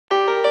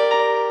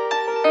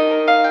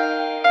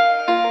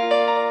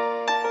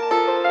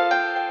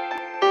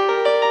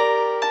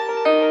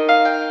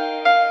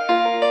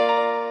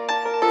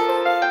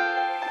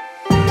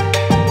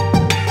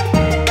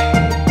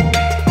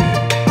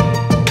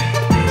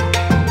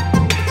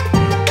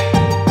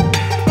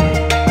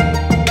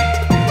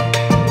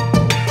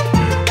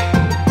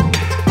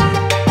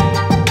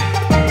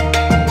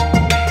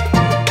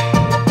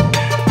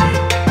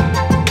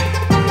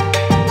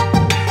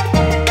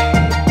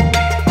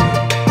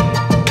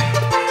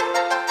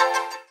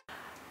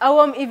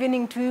warm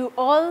evening to you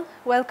all.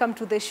 Welcome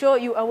to the show.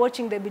 You are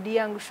watching the BIDII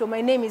YANGU show.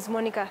 My name is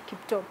Monica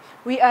Kipto.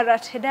 We are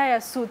at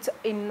Hedaya Suits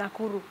in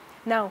Nakuru.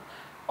 Now,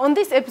 on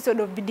this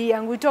episode of BIDII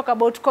YANGU, we talk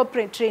about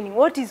corporate training.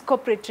 What is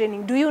corporate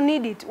training? Do you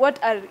need it?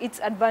 What are its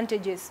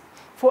advantages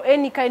for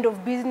any kind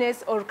of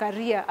business or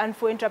career and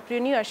for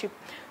entrepreneurship?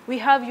 We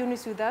have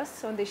Eunice with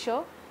us on the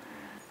show.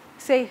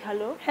 Say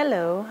hello.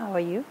 Hello, how are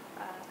you?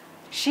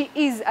 She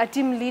is a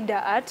team leader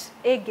at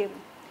A-Game.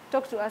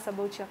 Talk to us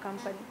about your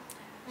company.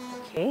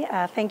 Okay,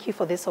 thank you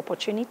for this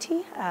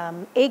opportunity.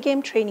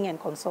 A-Game Training and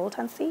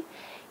Consultancy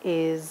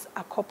is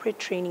a corporate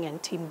training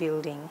and team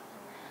building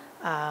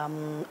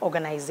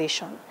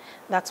organization.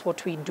 That's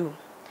what we do.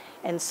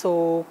 And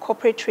so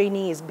corporate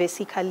training is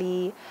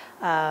basically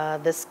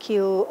the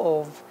skill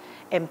of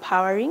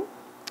empowering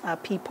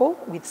people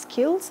with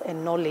skills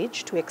and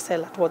knowledge to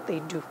excel at what they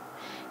do.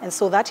 And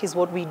so that is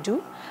what we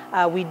do.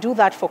 We do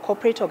that for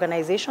corporate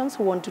organizations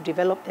who want to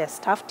develop their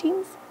staff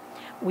teams.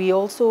 We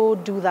also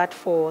do that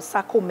for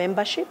SACCO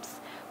memberships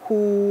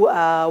who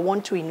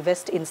want to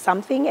invest in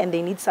something and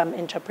they need some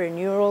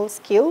entrepreneurial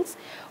skills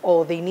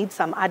or they need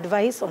some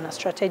advice on a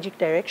strategic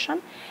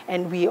direction.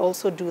 And we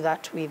also do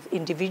that with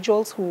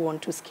individuals who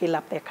want to scale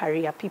up their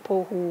career,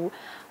 people who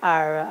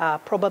are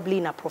probably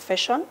in a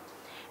profession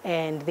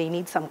and they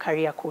need some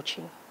career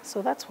coaching.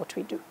 So that's what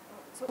we do.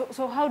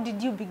 So how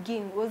did you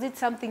begin? Was it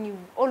something you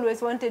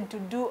always wanted to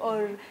do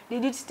or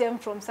did it stem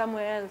from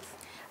somewhere else?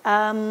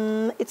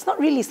 It's not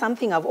really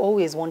something I've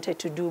always wanted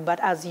to do, but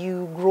as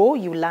you grow,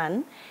 you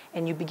learn,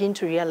 and you begin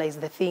to realize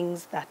the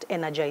things that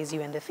energize you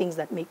and the things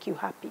that make you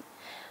happy.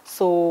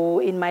 So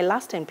in my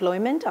last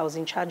employment, I was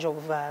in charge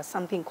of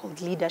something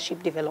called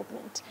leadership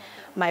development.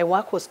 My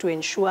work was to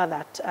ensure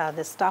that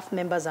the staff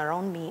members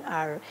around me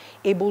are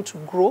able to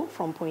grow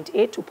from point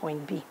A to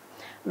point B.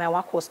 My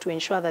work was to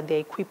ensure that they're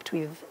equipped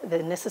with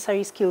the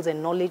necessary skills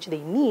and knowledge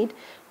they need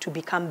to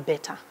become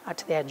better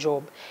at their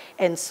job.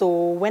 And so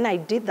when I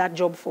did that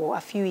job for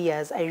a few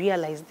years, I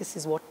realized this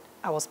is what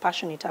I was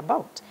passionate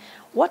about.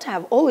 What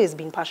I've always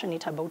been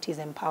passionate about is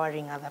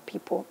empowering other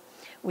people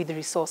with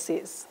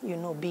resources, you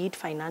know, be it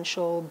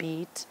financial,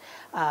 be it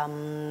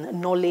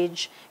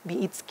knowledge,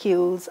 be it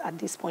skills at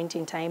this point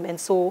in time. And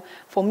so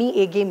for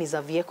me, A-Game is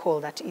a vehicle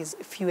that is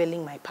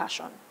fueling my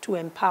passion to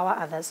empower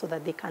others so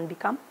that they can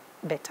become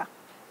better.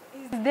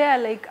 Is there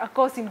like a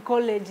course in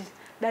college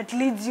that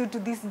leads you to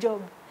this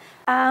job?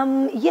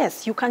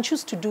 Yes, you can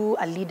choose to do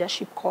a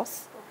leadership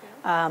course.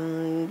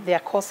 Okay. There are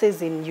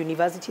courses in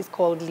universities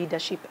called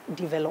leadership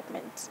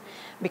development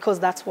because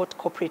that's what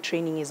corporate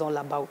training is all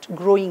about,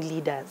 growing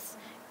leaders,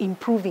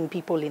 improving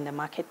people in the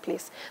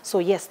marketplace. So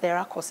yes, there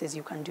are courses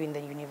you can do in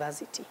the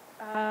university.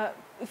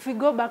 If we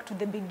go back to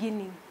the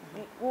beginning,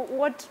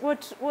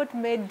 what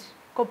made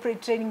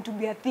corporate training to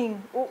be a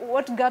thing?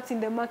 What gaps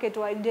in the market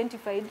were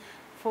identified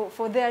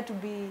for there to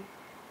be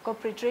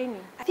corporate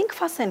training? I think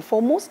first and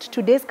foremost,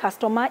 today's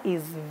customer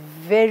is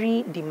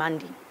very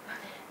demanding.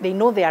 They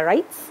know their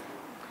rights,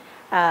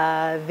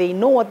 they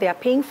know what they are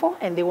paying for,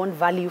 and they want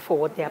value for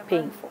what they are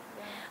paying for.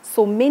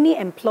 So many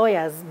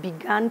employers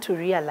began to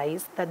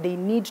realize that they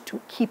need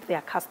to keep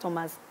their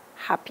customers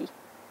happy.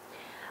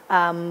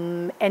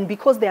 And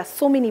because there are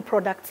so many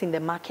products in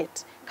the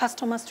market,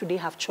 customers today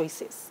have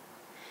choices.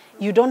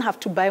 You don't have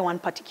to buy one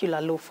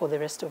particular loaf for the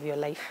rest of your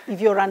life.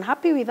 If you're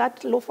unhappy with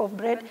that loaf of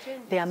bread,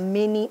 there are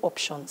many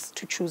options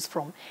to choose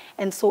from.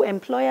 And so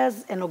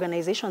employers and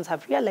organizations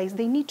have realized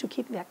they need to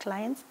keep their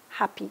clients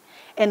happy.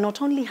 And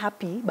not only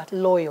happy, but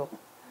loyal.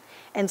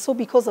 And so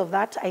because of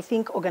that, I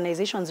think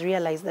organizations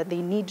realize that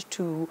they need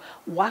to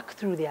work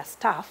through their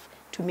staff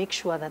to make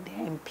sure that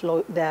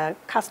their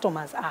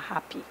customers are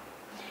happy.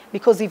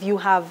 Because if you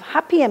have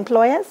happy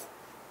employers,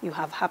 you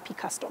have happy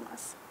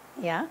customers.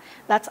 Yeah,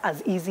 that's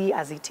as easy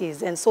as it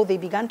is. And so they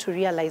began to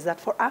realize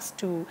that for us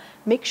to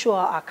make sure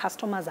our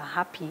customers are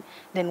happy,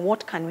 then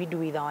what can we do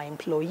with our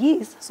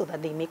employees so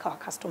that they make our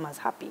customers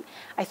happy?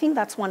 I think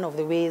that's one of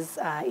the ways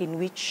in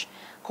which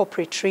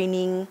corporate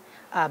training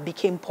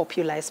became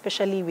popular,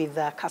 especially with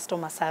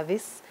customer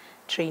service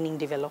training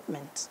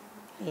development.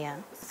 Yeah.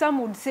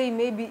 Some would say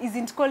maybe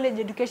isn't college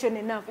education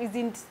enough?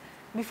 Isn't,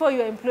 before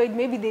you're employed,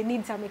 maybe they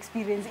need some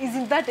experience.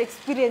 Isn't that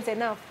experience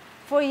enough?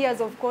 4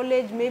 years of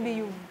college, maybe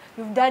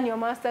you've done your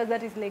master's,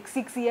 that is like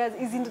 6 years.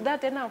 Isn't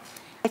that enough?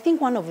 I think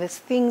one of the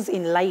things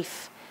in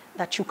life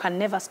that you can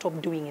never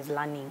stop doing is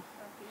learning.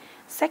 Okay.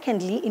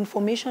 Secondly,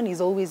 information is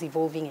always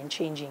evolving and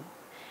changing.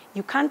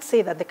 You can't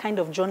say that the kind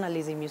of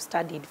journalism you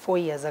studied 4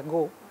 years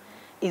ago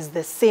is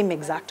the same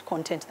exact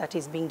content that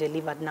is being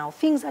delivered now.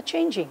 Things are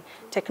changing.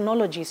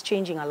 Technology is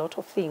changing a lot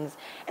of things.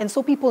 And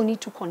so people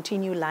need to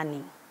continue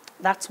learning.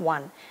 That's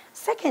one.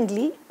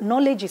 Secondly,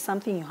 knowledge is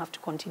something you have to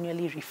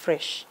continually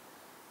refresh.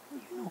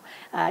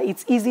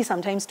 It's easy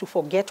sometimes to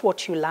forget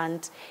what you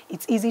learned.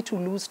 It's easy to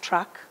lose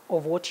track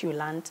of what you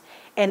learned.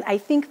 And I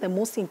think the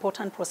most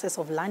important process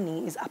of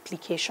learning is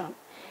application.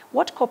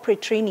 What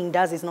corporate training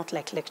does is not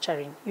like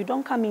lecturing. You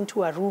don't come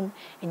into a room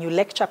and you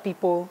lecture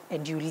people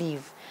and you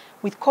leave.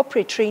 With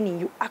corporate training,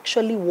 you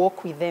actually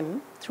walk with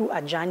them through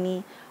a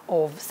journey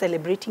of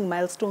celebrating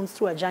milestones,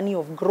 through a journey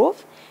of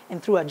growth,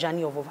 and through a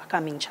journey of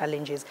overcoming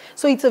challenges.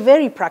 So it's a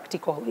very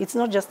practical. It's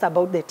not just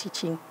about the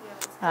teaching.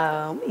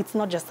 It's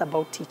not just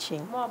about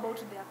teaching. More about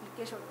the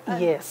application.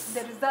 And yes.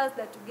 the results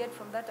that you get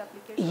from that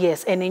application.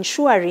 Yes, and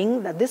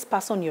ensuring that this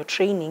person you're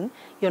training,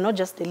 you're not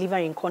just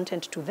delivering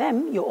content to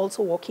them, you're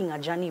also walking a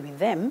journey with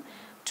them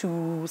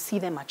to see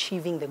them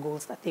achieving the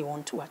goals that they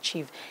want to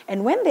achieve.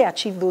 And when they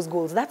achieve those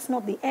goals, that's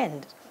not the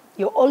end.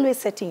 You're always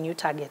setting new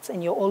targets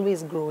and you're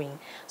always growing.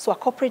 So a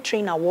corporate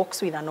trainer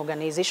works with an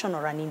organization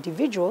or an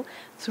individual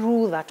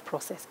through that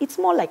process. It's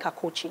more like a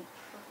coaching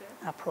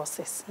a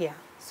process, yeah.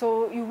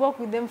 So you work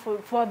with them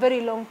for a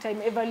very long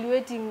time,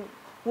 evaluating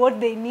what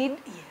they need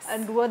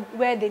and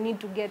where they need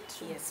to get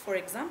to. Yes, for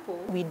example,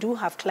 we do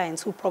have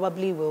clients who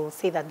probably will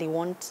say that they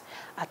want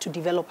to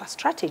develop a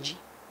strategy.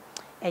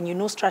 And you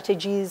know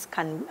strategies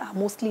are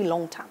mostly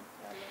long-term.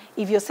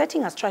 If you're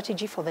setting a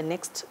strategy for the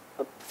next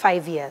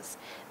 5 years,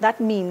 that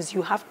means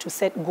you have to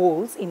set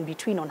goals in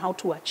between on how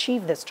to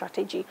achieve the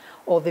strategy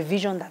or the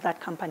vision that that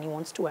company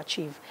wants to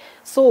achieve.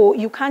 So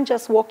you can't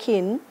just walk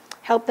in,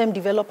 help them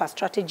develop a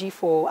strategy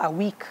for a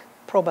week,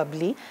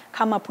 probably,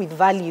 come up with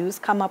values,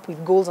 come up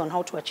with goals on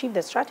how to achieve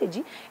the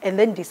strategy, and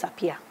then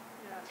disappear.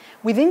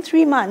 Within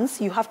 3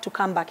 months, you have to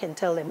come back and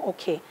tell them,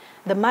 okay,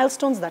 the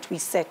milestones that we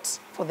set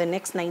for the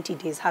next 90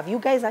 days, have you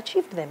guys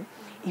achieved them?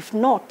 If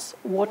not,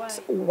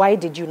 why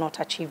did you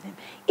not achieve them?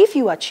 If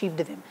you achieved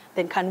them,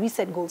 then can we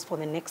set goals for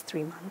the next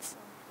 3 months?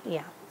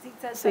 Yeah.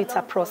 So it's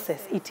a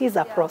process. It is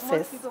a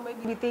process. Most people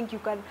maybe think you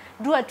can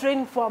do a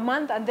training for a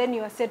month and then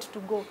you are set to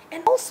go.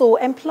 And also,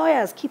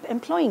 employers keep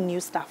employing new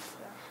staff.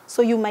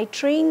 So you might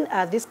train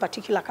this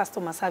particular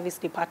customer service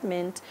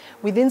department.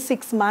 Within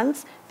 6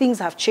 months, things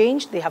have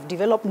changed. They have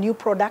developed new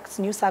products,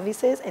 new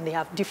services, and they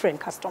have different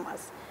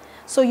customers.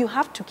 So you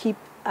have to keep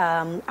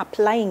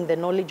applying the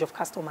knowledge of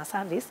customer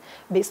service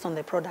based on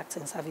the products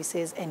and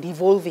services and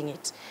evolving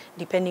it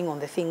depending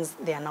on the things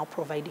they are now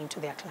providing to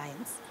their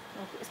clients.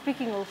 Okay.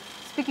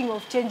 Speaking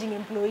of changing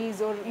employees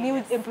or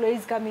new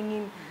employees coming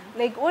in,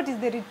 like what is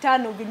the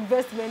return of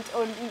investment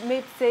on,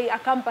 maybe say, a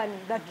company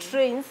that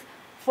trains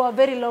for a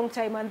very long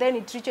time and then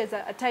it reaches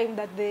a time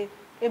that the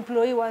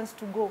employee wants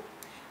to go?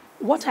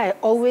 What I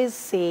always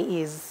say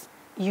is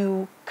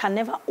you can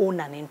never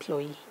own an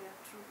employee.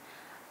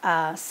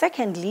 Yeah, true.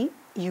 Secondly,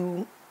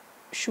 you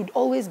should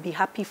always be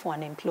happy for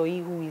an employee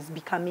who is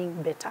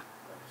becoming better.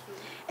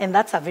 And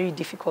that's a very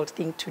difficult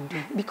thing to do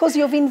because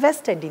you've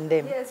invested in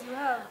them. Yes, you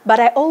have. But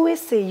I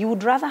always say you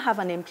would rather have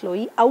an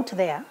employee out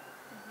there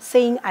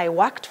saying, I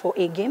worked for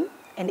A-Game,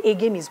 and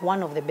A-Game is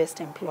one of the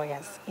best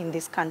employers in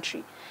this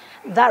country.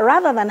 That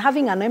rather than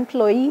having an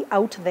employee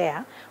out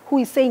there who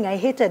is saying, I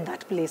hated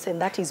that place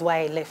and that is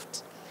why I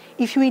left.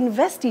 If you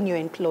invest in your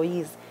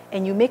employees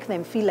and you make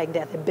them feel like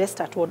they're the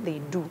best at what they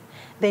do,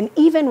 then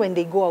even when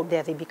they go out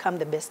there, they become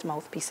the best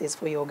mouthpieces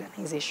for your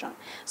organization.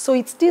 So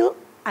it's still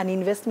an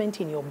investment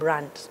in your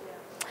brand.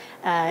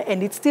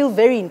 And it's still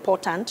very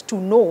important to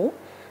know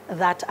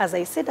that, as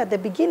I said at the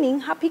beginning,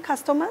 happy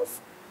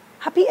customers,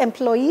 happy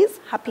employees,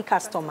 happy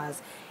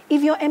customers.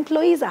 If your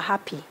employees are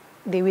happy,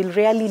 they will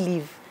rarely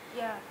leave,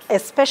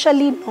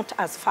 especially not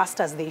as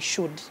fast as they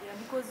should.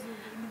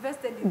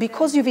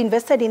 Because you've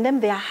invested in them,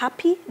 they are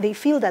happy, they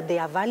feel that they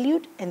are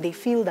valued, and they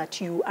feel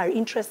that you are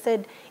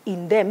interested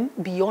in them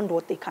beyond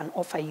what they can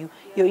offer you.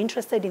 You're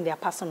interested in their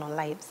personal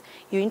lives.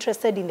 You're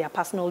interested in their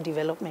personal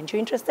development. You're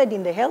interested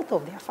in the health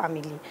of their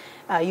family.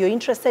 You're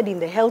interested in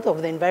the health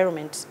of the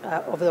environment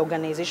of the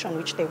organization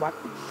which they work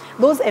with.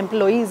 Those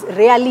employees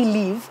rarely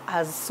leave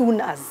as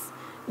soon as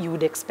you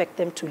would expect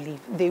them to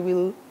leave. They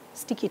will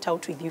stick it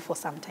out with you for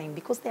some time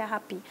because they are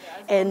happy.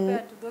 And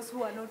compared to those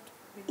who are not.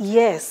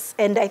 Yes,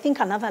 and I think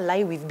another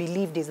lie we've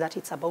believed is that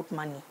it's about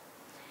money.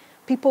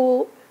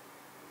 People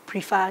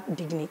prefer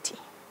dignity.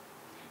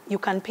 You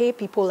can pay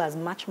people as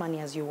much money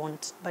as you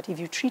want, but if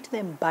you treat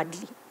them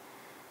badly,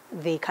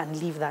 they can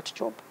leave that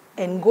job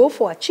and go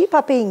for a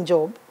cheaper paying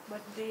job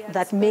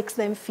that makes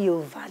them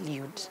feel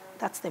valued.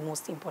 That's the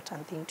most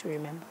important thing to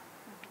remember.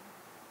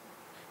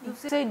 You've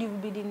said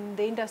you've been in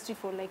the industry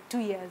for like 2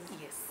 years.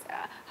 Yes.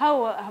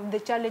 How have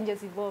the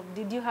challenges evolved?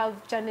 Did you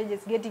have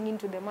challenges getting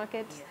into the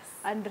market? Yes.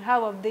 And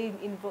how have they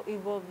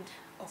evolved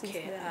since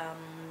Okay. then?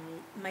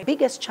 My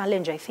biggest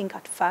challenge, I think,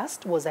 at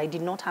first was I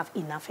did not have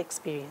enough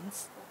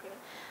experience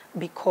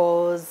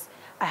because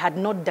I had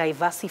not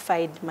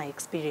diversified my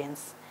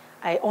experience.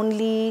 I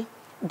only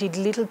did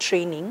little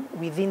training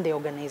within the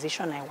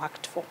organization I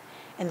worked for,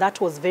 and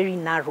that was very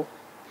narrow.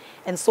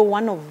 And so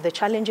one of the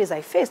challenges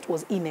I faced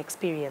was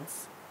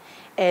inexperience.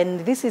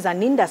 And this is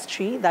an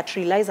industry that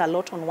relies a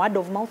lot on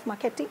word-of-mouth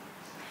marketing,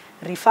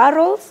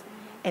 referrals,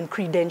 and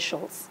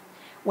credentials.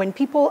 When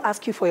people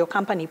ask you for your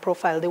company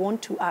profile, they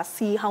want to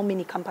see how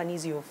many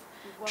companies you've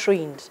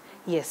trained.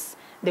 Yes.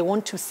 They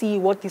want to see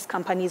what these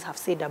companies have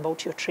said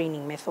about your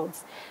training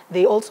methods.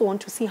 They also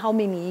want to see how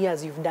many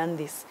years you've done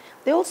this.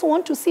 They also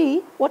want to see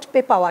what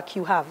paperwork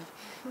you have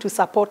to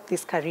support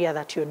this career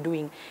that you're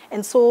doing.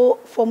 And so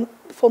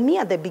for me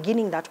at the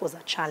beginning, that was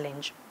a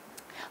challenge.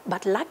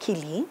 But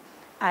luckily,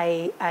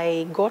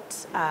 I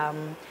got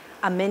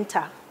a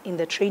mentor in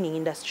the training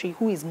industry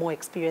who is more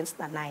experienced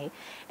than I.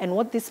 And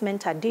what this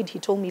mentor did, he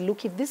told me,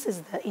 look, if this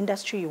is the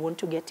industry you want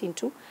to get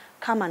into,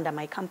 come under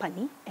my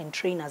company and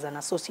train as an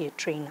associate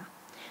trainer.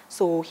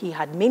 So he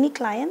had many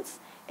clients,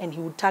 and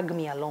he would tag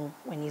me along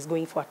when he's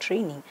going for a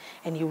training.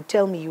 And he would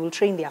tell me, you will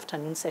train the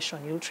afternoon session,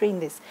 you'll train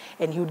this.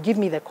 And he would give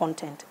me the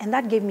content. And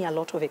that gave me a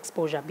lot of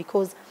exposure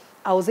because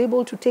I was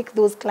able to take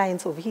those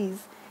clients of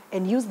his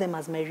and use them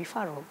as my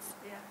referrals.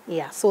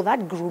 Yeah, so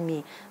that grew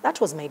me. That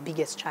was my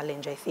biggest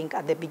challenge, I think,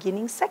 at the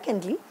beginning.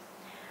 Secondly,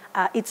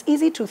 it's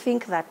easy to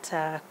think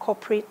that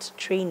corporate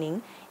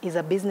training is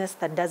a business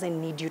that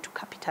doesn't need you to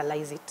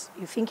capitalize it.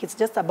 You think it's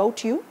just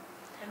about you.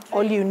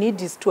 All you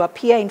need is to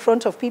appear in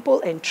front of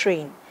people and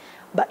train.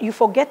 But you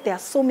forget there are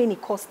so many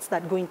costs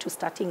that go into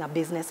starting a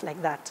business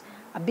like that.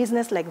 A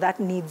business like that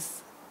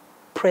needs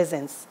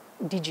presence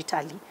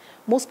digitally.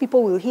 Most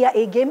people will hear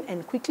a game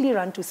and quickly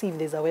run to see if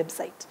there's a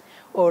website,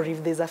 or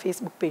if there's a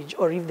Facebook page,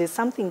 or if there's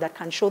something that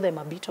can show them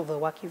a bit of the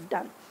work you've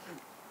done.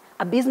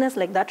 A business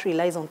like that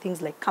relies on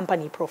things like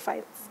company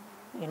profiles,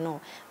 you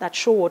know, that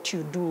show what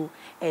you do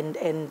and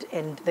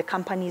the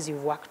companies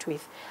you've worked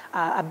with.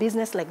 A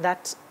business like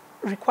that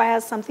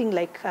requires something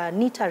like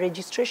NITA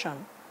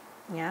registration.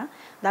 Yeah?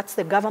 That's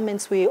the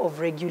government's way of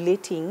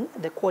regulating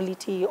the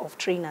quality of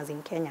trainers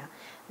in Kenya.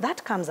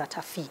 That comes at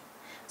a fee.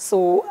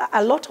 So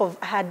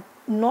I had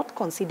not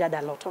considered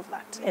a lot of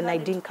that, and I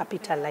didn't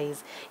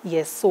capitalize.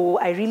 Yes, so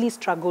I really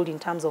struggled in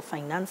terms of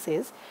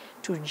finances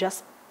to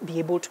just be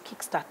able to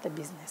kickstart the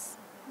business.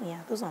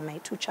 Yeah, those are my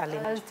two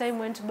challenges. As time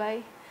went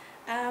by?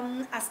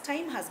 As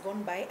time has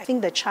gone by, I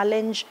think the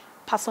challenge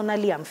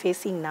personally I'm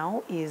facing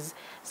now is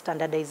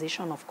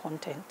standardization of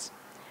content.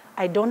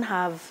 I don't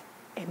have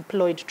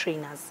employed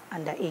trainers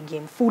under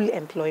A-Game, full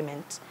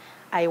employment.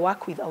 I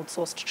work with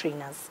outsourced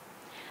trainers.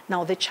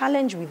 Now, the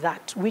challenge with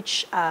that,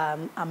 which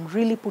I'm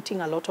really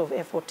putting a lot of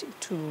effort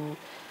to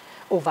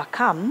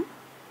overcome,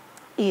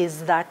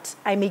 is that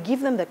I may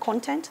give them the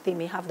content, they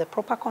may have the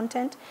proper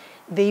content,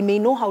 they may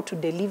know how to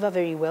deliver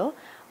very well,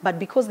 but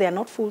because they are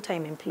not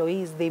full-time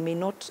employees, they may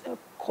not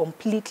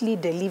completely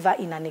deliver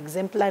in an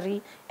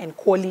exemplary and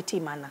quality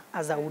manner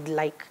as I would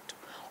like to,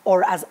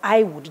 or as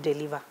I would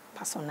deliver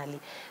personally.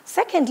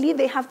 Secondly,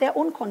 they have their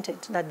own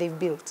content that they've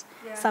built.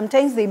 Yeah.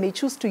 Sometimes they may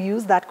choose to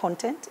use that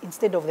content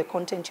instead of the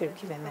content you're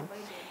giving them.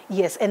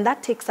 Yes, and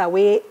that takes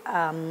away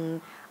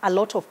a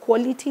lot of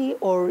quality,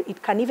 or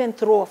it can even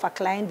throw off a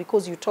client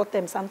because you taught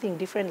them something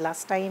different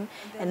last time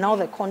and now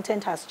the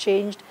content has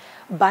changed.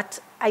 But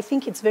I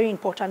think it's very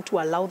important to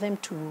allow them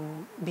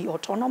to be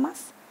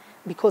autonomous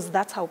because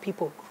that's how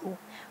people grow.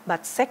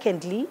 But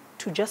secondly,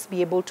 to just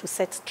be able to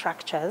set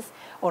structures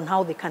on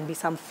how there can be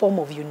some form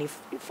of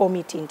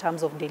uniformity in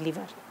terms of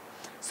delivery.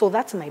 So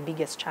that's my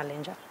biggest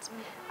challenge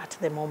at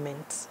the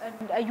moment.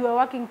 And you are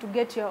working to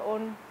get your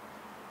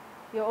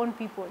own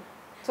people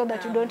so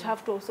that you don't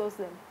have to outsource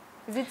them.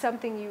 Is it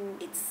something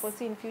you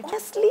foresee in future?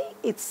 Honestly,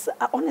 it's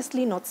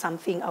honestly not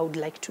something I would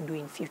like to do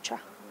in future.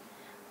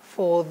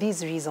 For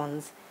these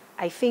reasons,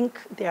 I think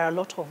there are a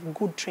lot of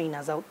good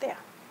trainers out there.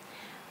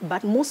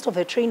 But most of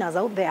the trainers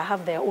out there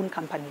have their own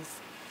companies.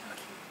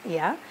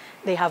 Yeah?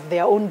 They have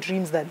their own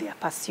dreams that they are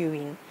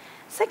pursuing.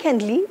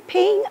 Secondly,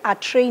 paying a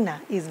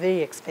trainer is very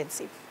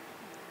expensive.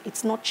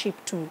 It's not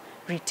cheap to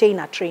retain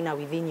a trainer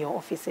within your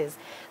offices.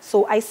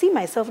 So I see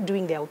myself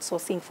doing the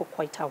outsourcing for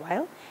quite a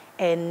while.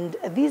 And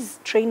these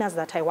trainers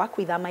that I work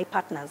with are my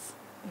partners.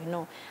 You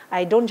know,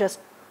 I don't just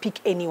pick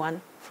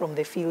anyone from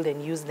the field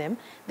and use them.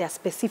 There are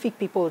specific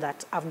people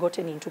that I've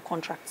gotten into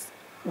contracts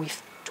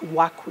with to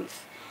work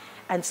with.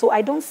 And so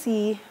I don't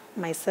see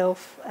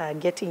myself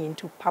getting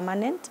into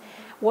permanent.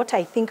 What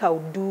I think I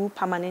would do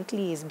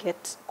permanently is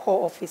get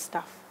core office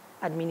staff,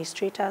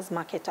 administrators,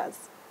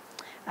 marketers.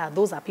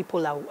 Those are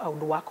people I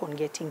would work on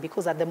getting,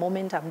 because at the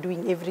moment I'm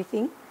doing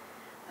everything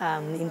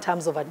in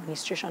terms of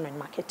administration and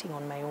marketing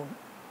on my own.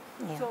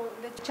 Yeah. So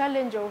the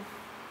challenge of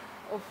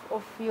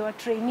your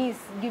trainees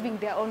giving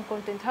their own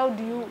content, how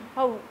do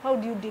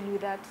you deal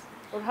with that?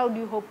 Or how do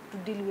you hope to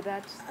deal with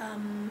that,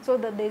 so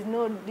that there's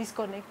no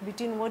disconnect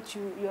between what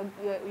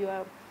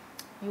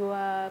you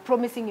are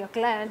promising your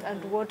client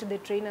and what the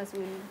trainers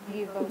will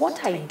give out?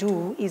 What I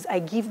do is I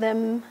give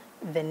them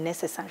the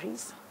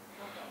necessaries.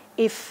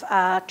 If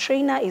a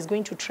trainer is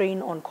going to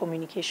train on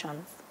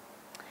communications,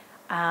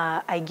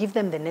 I give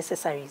them the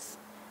necessaries.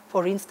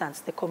 For instance,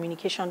 the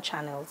communication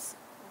channels,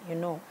 you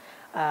know,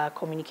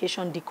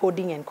 communication,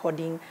 decoding and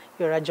coding.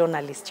 You're a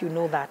journalist, you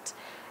know that.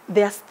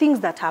 There's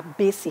things that are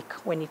basic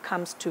when it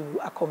comes to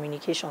a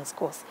communications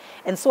course.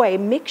 And so I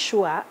make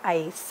sure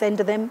I send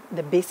them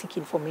the basic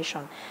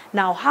information.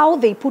 Now, how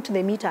they put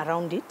the meat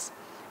around it,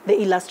 the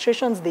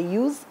illustrations they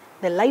use,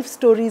 the life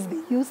stories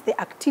they use, the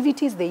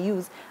activities they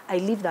use, I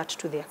leave that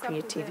to their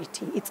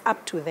creativity. It's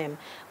up to them.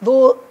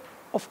 Though,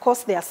 of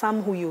course, there are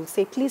some who you'll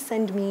say, please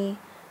send me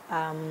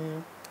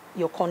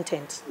your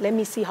content. Let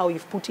me see how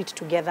you've put it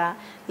together.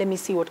 Let me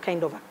see what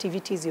kind of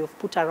activities you've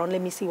put around.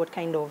 Let me see what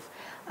kind of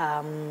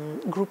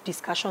group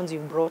discussions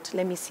you've brought.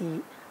 Let me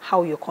see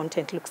how your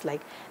content looks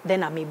like.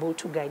 Then I'm able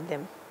to guide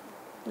them.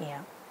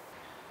 Yeah.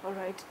 All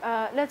right.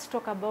 Let's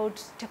talk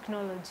about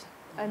technology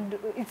and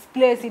its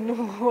place in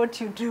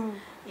what you do.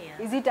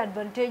 Yeah. Is it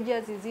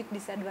advantageous? Is it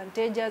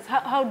disadvantageous?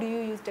 How do you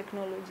use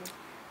technology?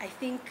 I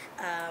think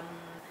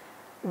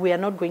we are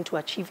not going to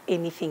achieve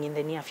anything in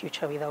the near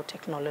future without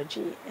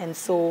technology. And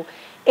so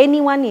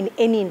anyone in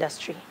any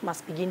industry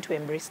must begin to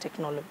embrace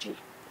technology.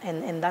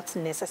 And that's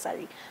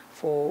necessary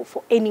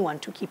for anyone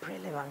to keep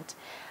relevant.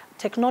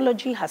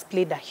 Technology has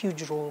played a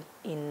huge role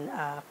in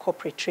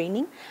corporate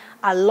training.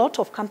 A lot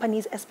of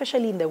companies,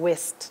 especially in the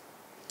West,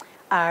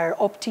 are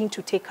opting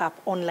to take up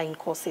online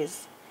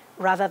courses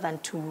rather than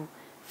to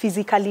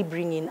physically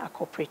bring in a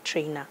corporate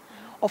trainer.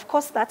 Of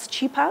course, that's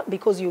cheaper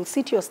because you'll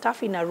sit your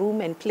staff in a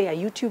room and play a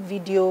YouTube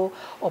video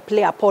or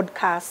play a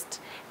podcast,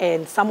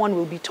 and someone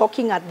will be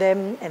talking at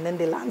them, and then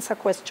they'll answer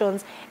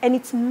questions. And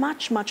it's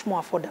much, much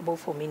more affordable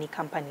for many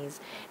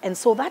companies. And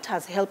so that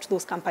has helped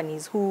those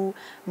companies who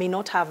may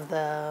not have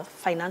the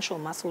financial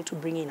muscle to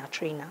bring in a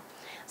trainer.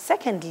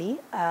 Secondly,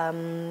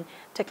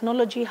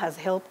 technology has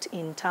helped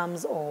in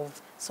terms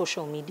of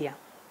social media.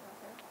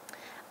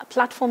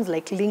 Platforms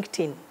like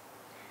LinkedIn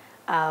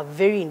are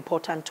very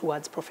important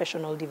towards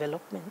professional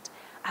development.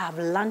 I have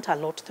learned a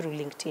lot through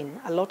LinkedIn.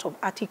 A lot of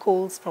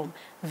articles from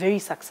very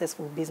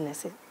successful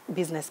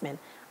businessmen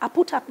are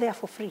put up there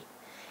for free.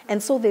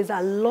 And so there's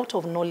a lot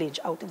of knowledge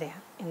out there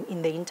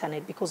in the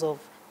internet because of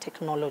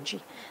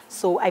technology.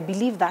 So I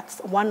believe that's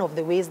one of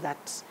the ways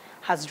that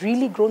has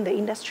really grown the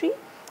industry,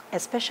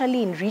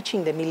 especially in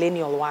reaching the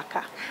millennial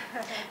worker.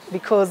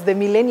 Because the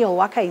millennial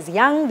worker is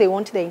young, they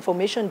want the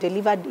information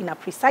delivered in a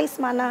precise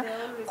manner,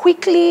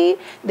 quickly.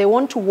 They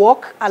want to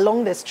walk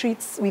along the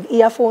streets with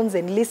earphones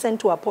and listen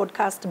to a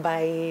podcast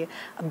by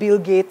Bill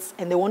Gates,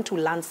 and they want to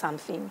learn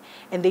something.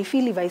 And they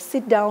feel if I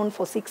sit down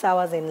for 6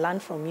 hours and learn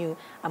from you,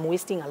 I'm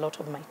wasting a lot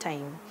of my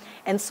time.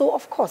 And so,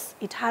 of course,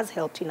 it has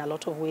helped in a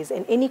lot of ways.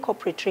 And any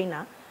corporate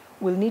trainer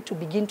will need to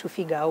begin to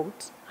figure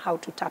out how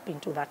to tap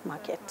into that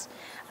market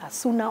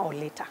sooner or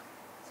later.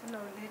 Sooner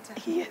or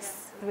later.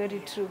 Yes. Very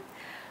true.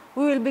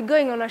 We will be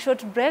going on a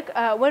short break.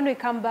 When we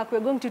come back,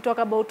 we're going to talk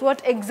about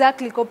what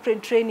exactly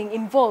corporate training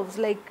involves.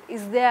 Like,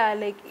 is there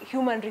like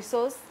human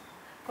resource,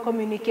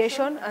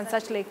 communication and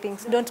such like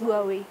things. Don't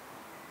go away.